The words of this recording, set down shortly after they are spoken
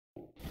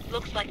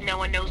Looks like no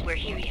one knows we're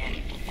here yet.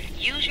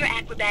 Use your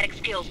acrobatic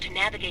skills to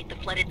navigate the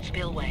flooded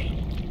spillway.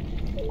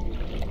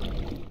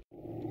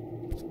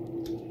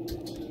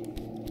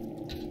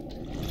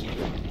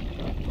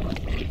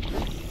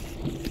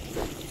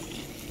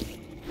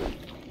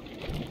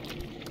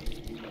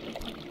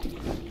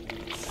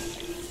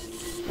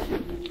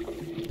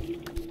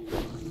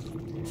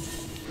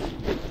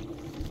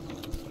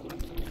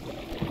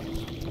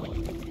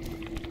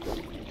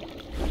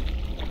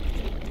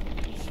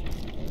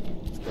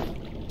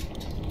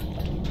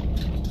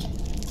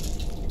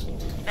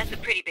 That's a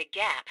pretty big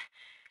gap.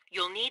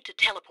 You'll need to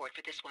teleport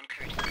for this one,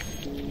 Kurt.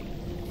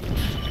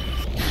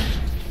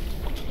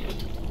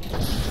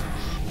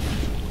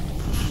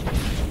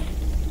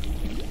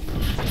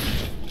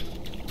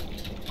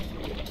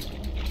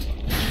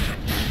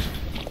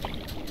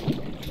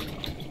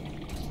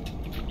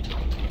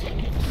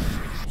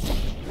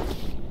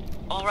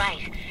 All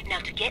right, now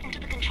to get into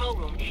the control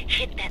room,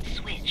 hit that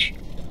switch.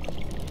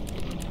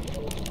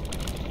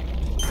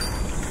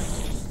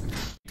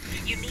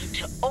 You need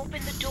to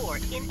open the door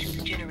into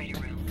the generator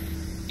room.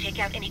 Take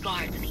out any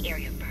guards in the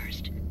area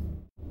first.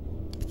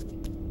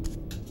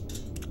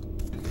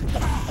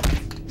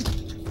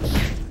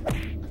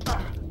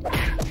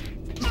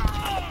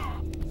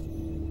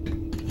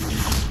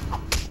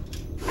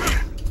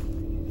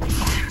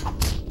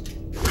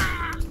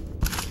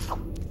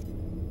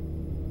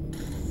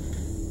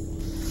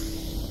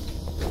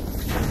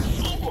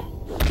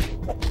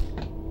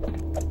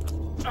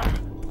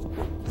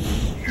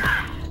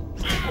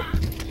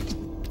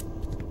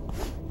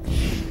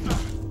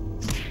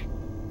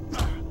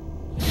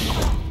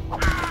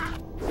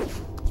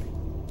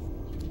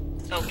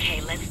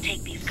 Okay, let's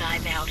take these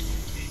guys out.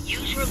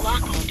 Use your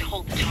lock on to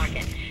hold the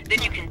target.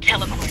 Then you can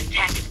teleport and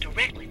tactics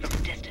directly from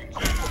a distance.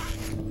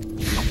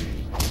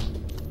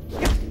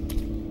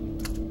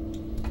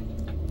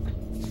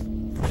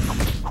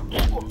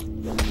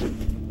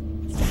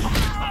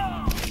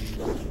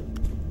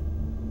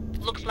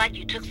 Looks like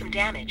you took some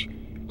damage.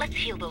 Let's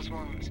heal those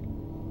wounds.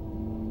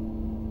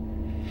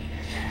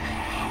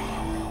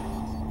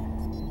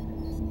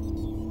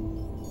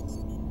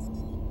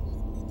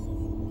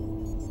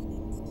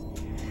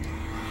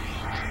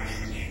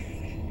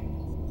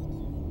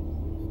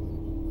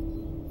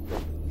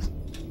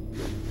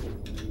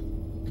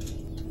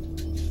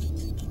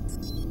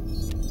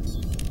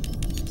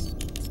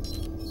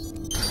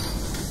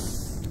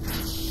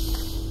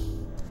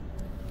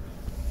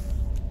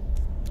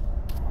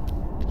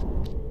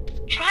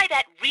 Try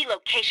that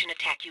relocation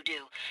attack you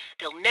do.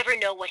 They'll never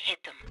know what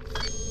hit them.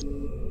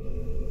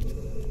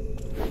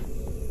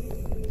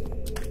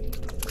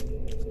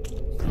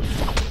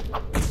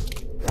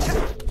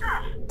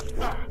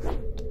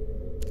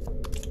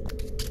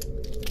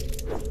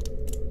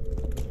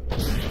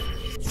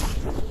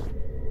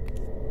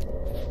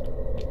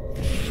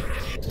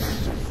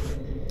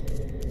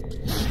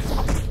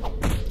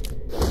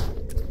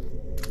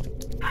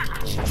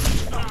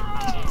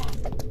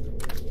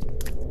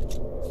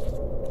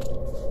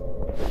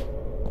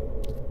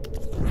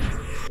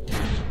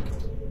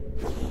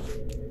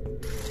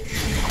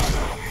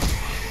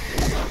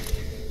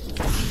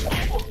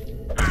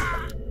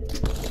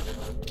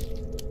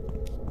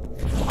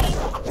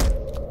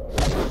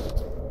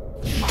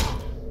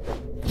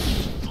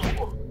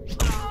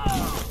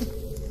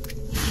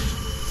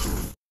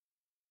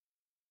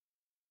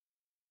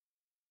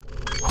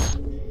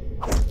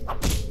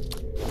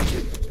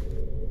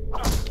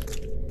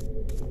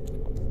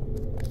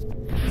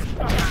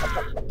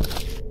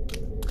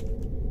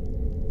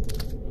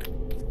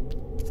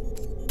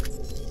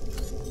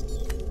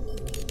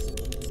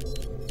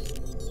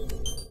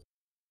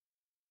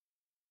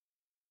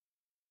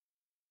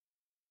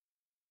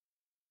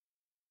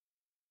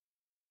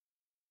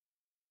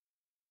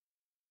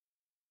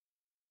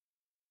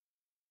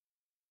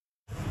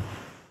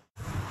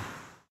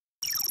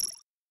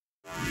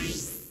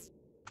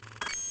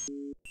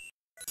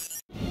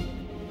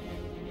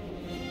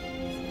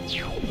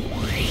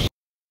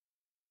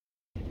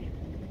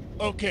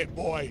 Okay,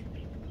 boy.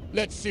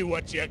 Let's see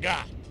what you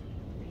got.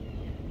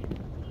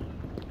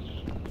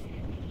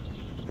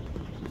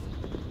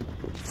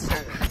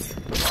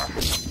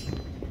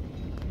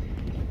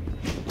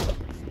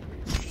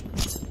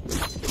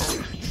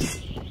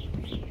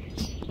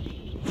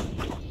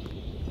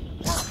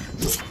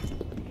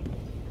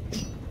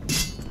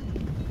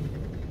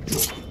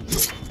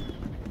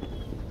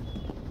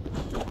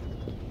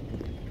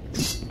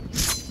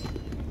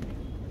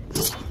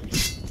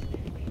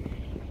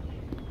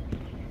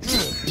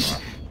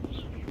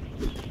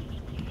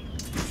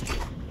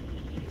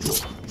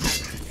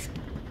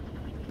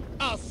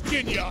 I'll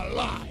skin you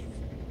alive.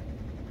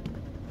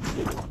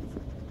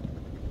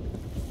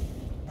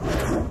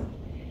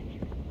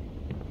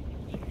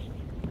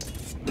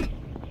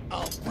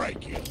 I'll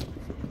break you.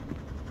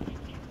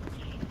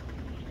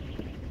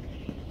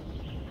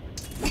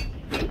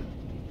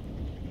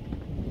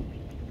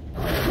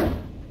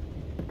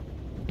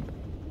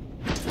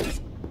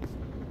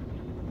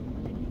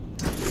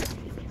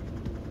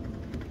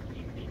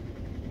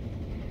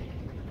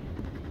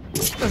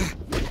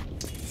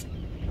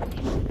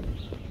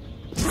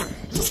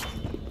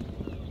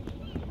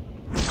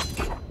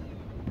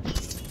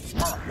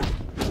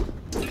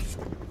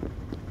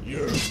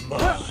 You're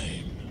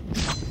mine.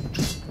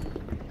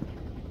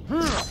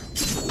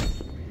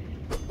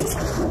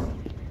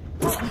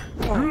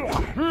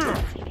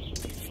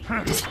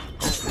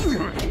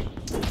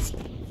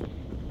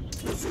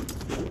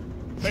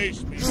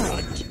 Face me,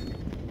 cunt.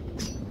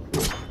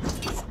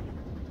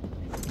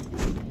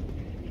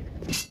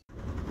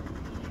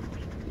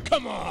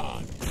 Come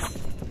on!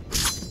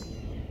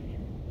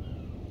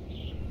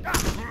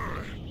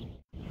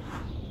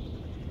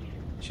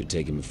 Should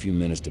take him a few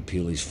minutes to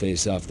peel his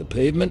face off the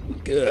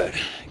pavement. Good.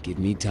 Give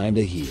me time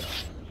to heal.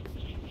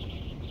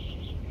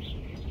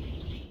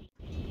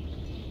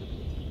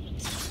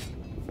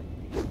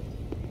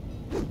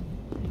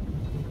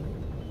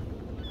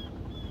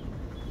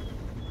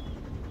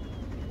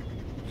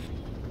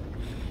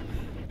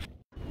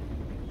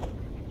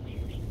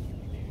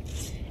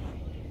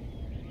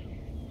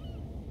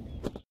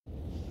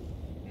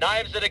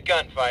 Knives at a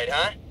gunfight,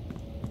 huh?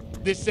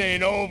 This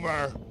ain't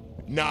over.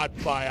 Not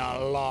by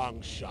a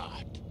long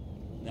shot.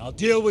 I'll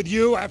deal with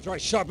you after I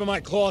sharpen my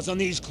claws on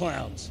these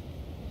clowns.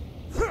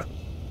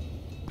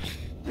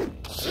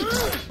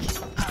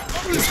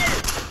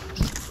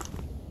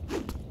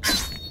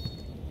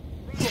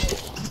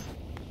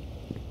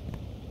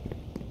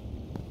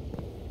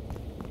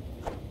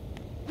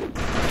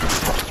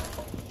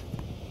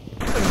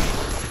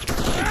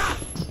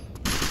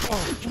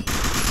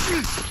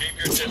 Keep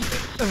your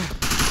distance.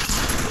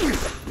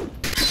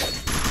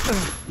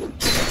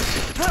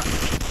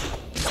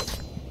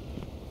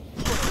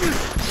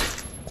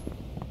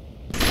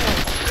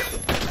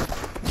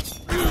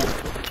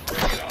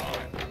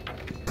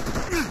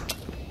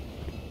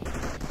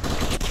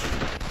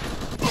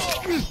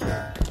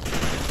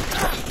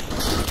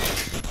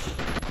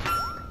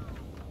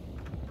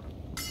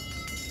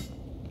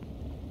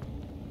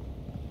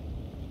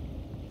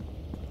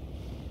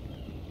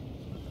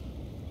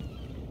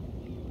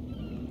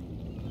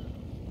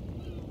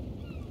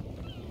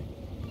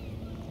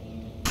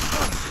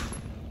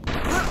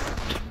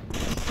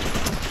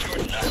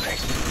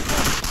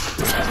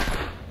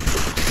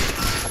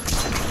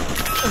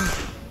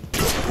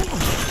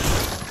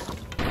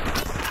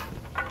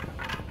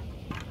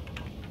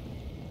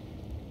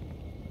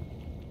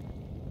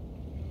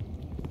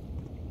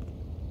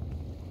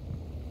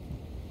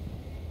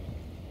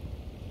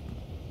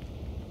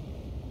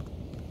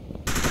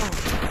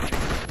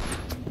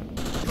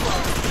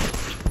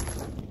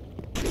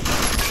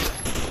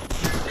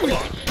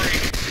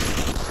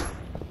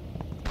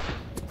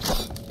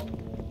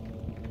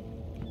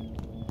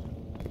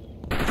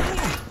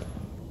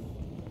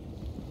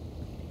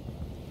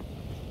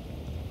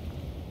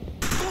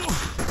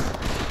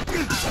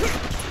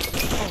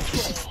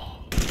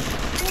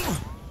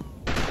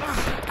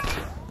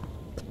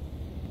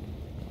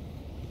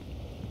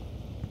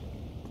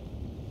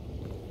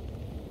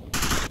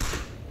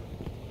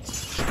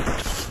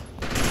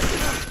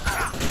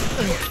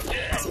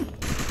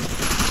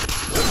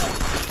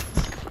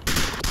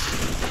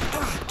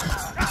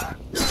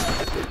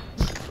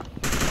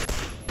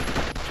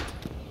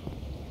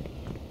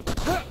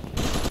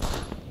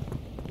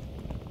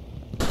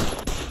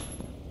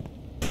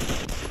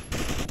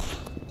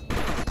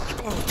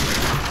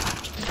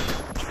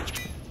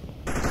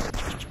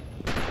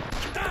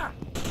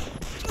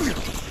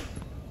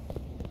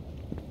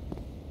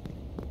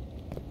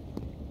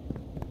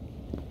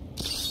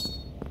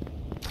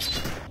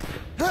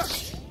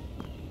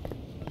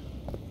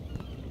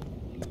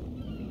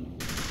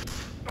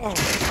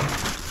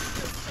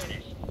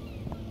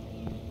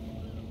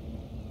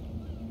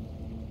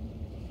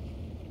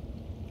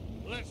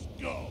 Let's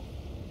go.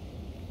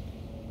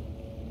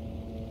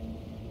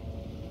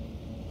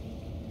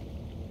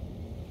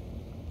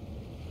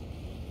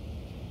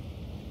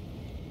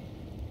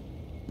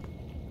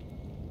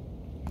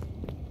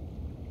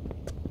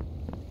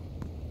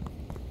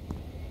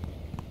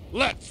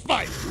 Let's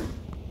fight!